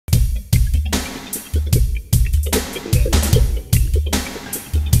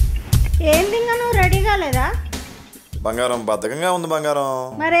కాలేదా? బంగారం బద్ధకంగా ఉంది బంగారం.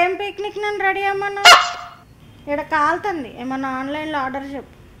 మరేం పిక్నిక్ నన్ను రెడీ అమ్మన్నా? ఇక్కడ కాలుతుంది, ఏమన్నా ఆన్లైన్లో ఆర్డర్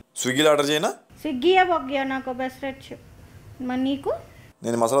చెప్పు. స్విగ్గీలో ఆర్డర్ చేయనా? స్విగ్గీయే బొగ్గియో నాకు బెస్ట్ రేట్ చెప్పు. మరి నీకు?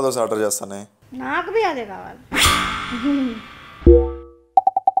 నేను మసాలా దోశ ఆర్డర్ చేస్తానే. నాకు బి అదే కావాలి.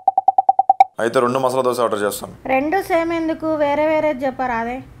 అయితే 2 మసాలా దోశ ఆర్డర్ చేస్తాను. 2 సేమ్ ఎందుకు, వేరే వేరే చెప్పరా?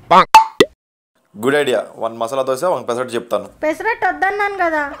 అదే గుడ్ ఐడియా. 1 మసాలా దోశ 1 పెసరట్టు చెప్తాను. పెసరట్టు వద్దన్నాను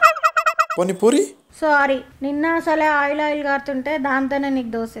కదా. పోనీ పూరి. సారీ, నిన్న అసలే ఆయిల్ కారుతుంటే దాంతోనే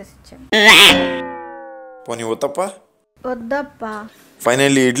నీకు దోశ ఇచ్చాను. పోనీ Uthappa. వద్దప్ప.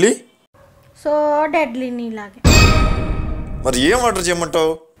 Finally idli. So deadly నీలాగే. మరి ఏం ఆర్డర్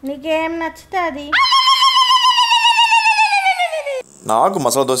చేయమంటావు? నీకేం నచ్చితే అది. నాకు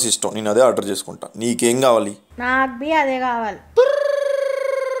మసాలా దోశ ఇష్టం, నేను అదే ఆర్డర్ చేసుకుంటా. నీకేం కావాలి? నాకు బి అదే కావాలి.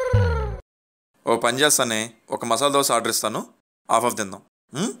 ఓ పని చేస్తానే, 1 మసాలా దోశ ఆర్డర్ ఇస్తాను, హాఫ్ ఆఫ్ తిందాం.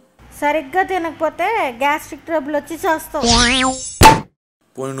 సరిగ్గా తినకపోతే గ్యాస్ట్రిక్ ట్రబుల్ వచ్చి చేస్తావు.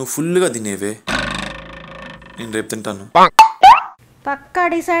 పోనీ నువ్వు ఫుల్గా తినేవే, నేను రేపు తింటాను. పక్కా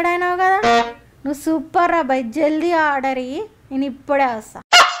డిసైడ్ అయినావు కదా? నువ్వు సూపర్ రా బై, జల్దీ ఆర్డర్ ఇయ్యి, నేను ఇప్పుడే వస్తా.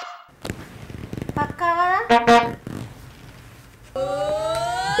 పక్కా కదా?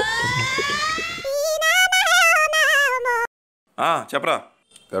 చెప్పరా.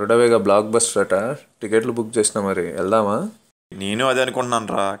 గరుడవేగా బ్లాక్ బస్టర్ అట, టికెట్లు బుక్ చేసినా, మరి వెళ్దామా? నేను అదే అనుకుంటున్నాను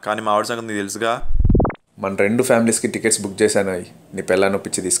రా, కానీ మా ఆవిడ సంగతి నీకు తెలుసుగా. మన 2 ఫ్యామిలీస్కి టికెట్స్ బుక్ చేశాను. నీ పిల్లని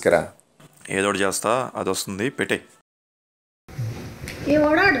ఒప్పించి తీసుకురా. ఏదోటి చేస్తా, అది వస్తుంది, పెట్టే.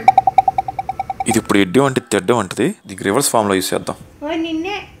 ఇది ఇప్పుడు ఎడ్డి వంటి తెడ్డం వంటిది, దీనికి రివర్స్ ఫామ్లో యూస్ చేద్దాం.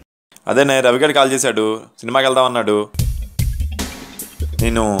 అదేనే రవిగాడు కాల్ చేశాడు, సినిమాకి వెళ్దాం అన్నాడు.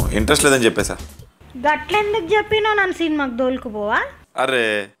 నేను ఇంట్రెస్ట్ లేదని చెప్పేశా. గట్లెందుకు చెప్పినావు? నన్ను సినిమాకి దోలుకుపోవా? అరే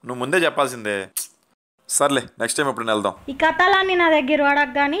నువ్వు ముందే చెప్పాల్సిందే. సర్లే, నెక్స్ట్ టైం ఎప్పుడు వెళ్దాం. ఈ కథలన్నీ నా దగ్గర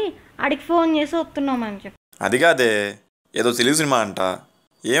వాడకు కానీ అడిగి ఫోన్ చేసి వస్తున్నామని చెప్పు. అది కాదే, ఏదో తెలుగు సినిమా అంట,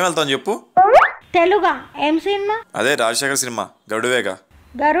 ఏం వెళ్తాం చెప్పు. తెలుగా? ఏం సినిమా? అదే రాజశేఖర్ సినిమా, గరుడవేగా.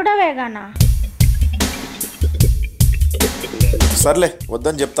 గరుడవేగానా? సర్లే,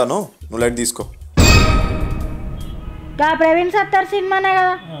 వద్దని చెప్తాను, నువ్వు లైట్ తీసుకో. ప్రవీణ్ సత్తర్ సినిమానే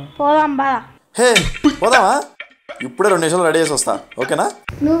కదా, పోదాం బాదా. హే పోదామా? ఇప్పుడే 2 నిమిషాలు రెడీ చేసి వస్తా, ఓకేనా?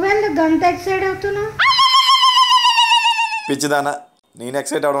 నువ్వెందుకు గంత ఎక్సైట్ అవుతున్నావు? పిచ్చిదానా, నేను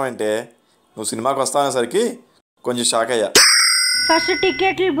ఎక్సైట్ అవడం అంటే నువ్వు సినిమాకి వస్తావనేసరికి కొంచెం షాక్ అయ్యా. ఫస్ట్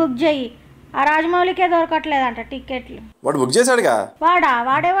టికెట్లు బుక్ చెయ్యి. ఆ రాజమౌళికే దొరకట్లేదంట టికెట్లు. వాడు బుక్ చేశాడుగా.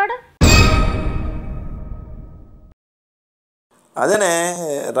 వాడేవాడు? అదేనే,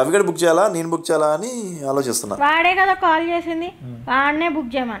 రవిగడ్ బుక్ చేయాలా నేను బుక్ చేయాలా అని ఆలోచిస్తున్నా. వాడే కదా కాల్ చేసింది, వాడినే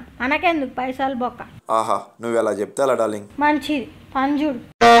బుక్ చేయమని. మనకెందుకు పైసలు బొక్క. ఆహా, నువ్వు ఎలా చెప్తే అలా డార్లింగ్. మంచిది, పని చూడు.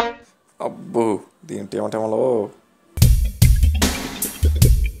 అబ్బో, దీంట్లో ఏమంటే